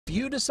If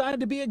you decide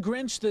to be a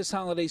Grinch this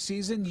holiday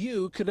season,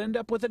 you could end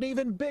up with an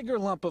even bigger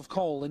lump of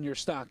coal in your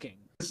stocking.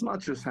 It's not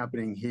just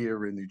happening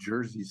here in New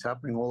Jersey, it's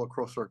happening all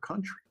across our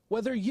country.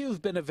 Whether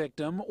you've been a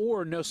victim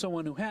or know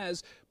someone who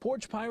has,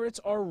 porch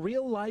pirates are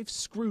real-life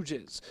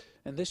Scrooges.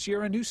 And this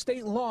year, a new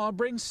state law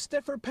brings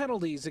stiffer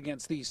penalties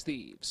against these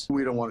thieves.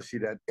 We don't want to see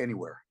that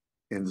anywhere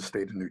in the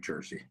state of New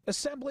Jersey.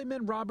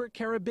 Assemblyman Robert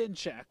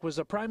Karabinchak was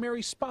a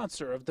primary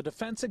sponsor of the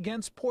Defense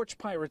Against Porch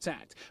Pirates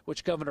Act,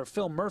 which Governor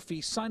Phil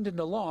Murphy signed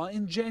into law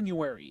in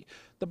January.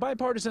 The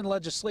bipartisan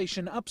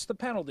legislation ups the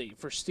penalty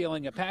for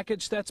stealing a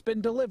package that's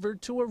been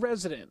delivered to a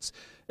residence.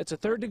 It's a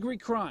third-degree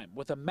crime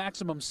with a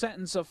maximum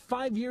sentence of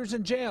 5 years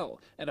in jail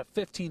and a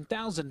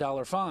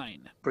 $15,000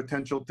 fine.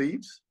 Potential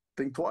thieves,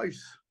 think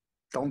twice.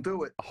 Don't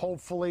do it.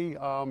 Hopefully,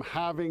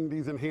 having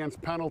these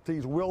enhanced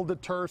penalties will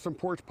deter some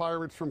porch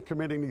pirates from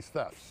committing these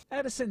thefts.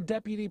 Addison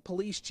Deputy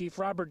Police Chief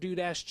Robert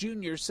Dudash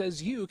Jr.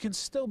 says you can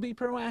still be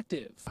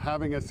proactive.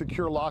 Having a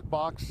secure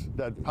lockbox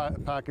that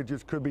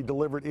packages could be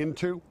delivered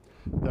into,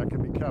 that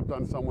can be kept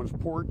on someone's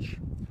porch.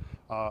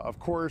 Of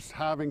course,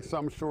 having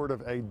some sort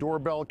of a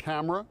doorbell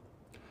camera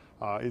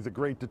is a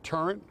great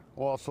deterrent,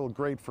 also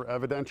great for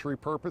evidentiary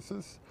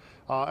purposes,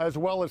 as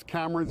well as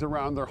cameras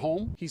around their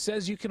home. He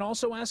says you can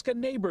also ask a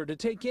neighbor to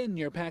take in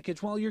your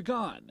package while you're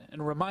gone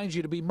and reminds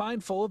you to be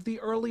mindful of the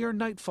earlier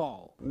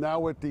nightfall. Now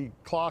with the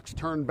clocks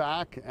turned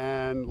back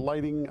and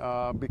lighting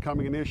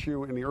becoming an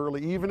issue in the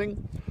early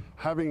evening,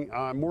 having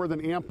more than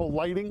ample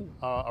lighting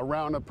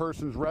around a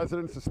person's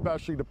residence,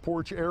 especially the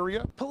porch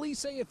area. Police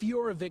say if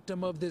you're a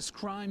victim of this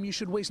crime, you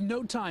should waste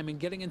no time in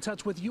getting in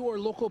touch with your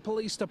local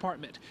police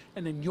department.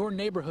 And in your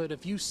neighborhood,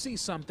 if you see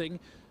something,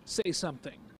 say something.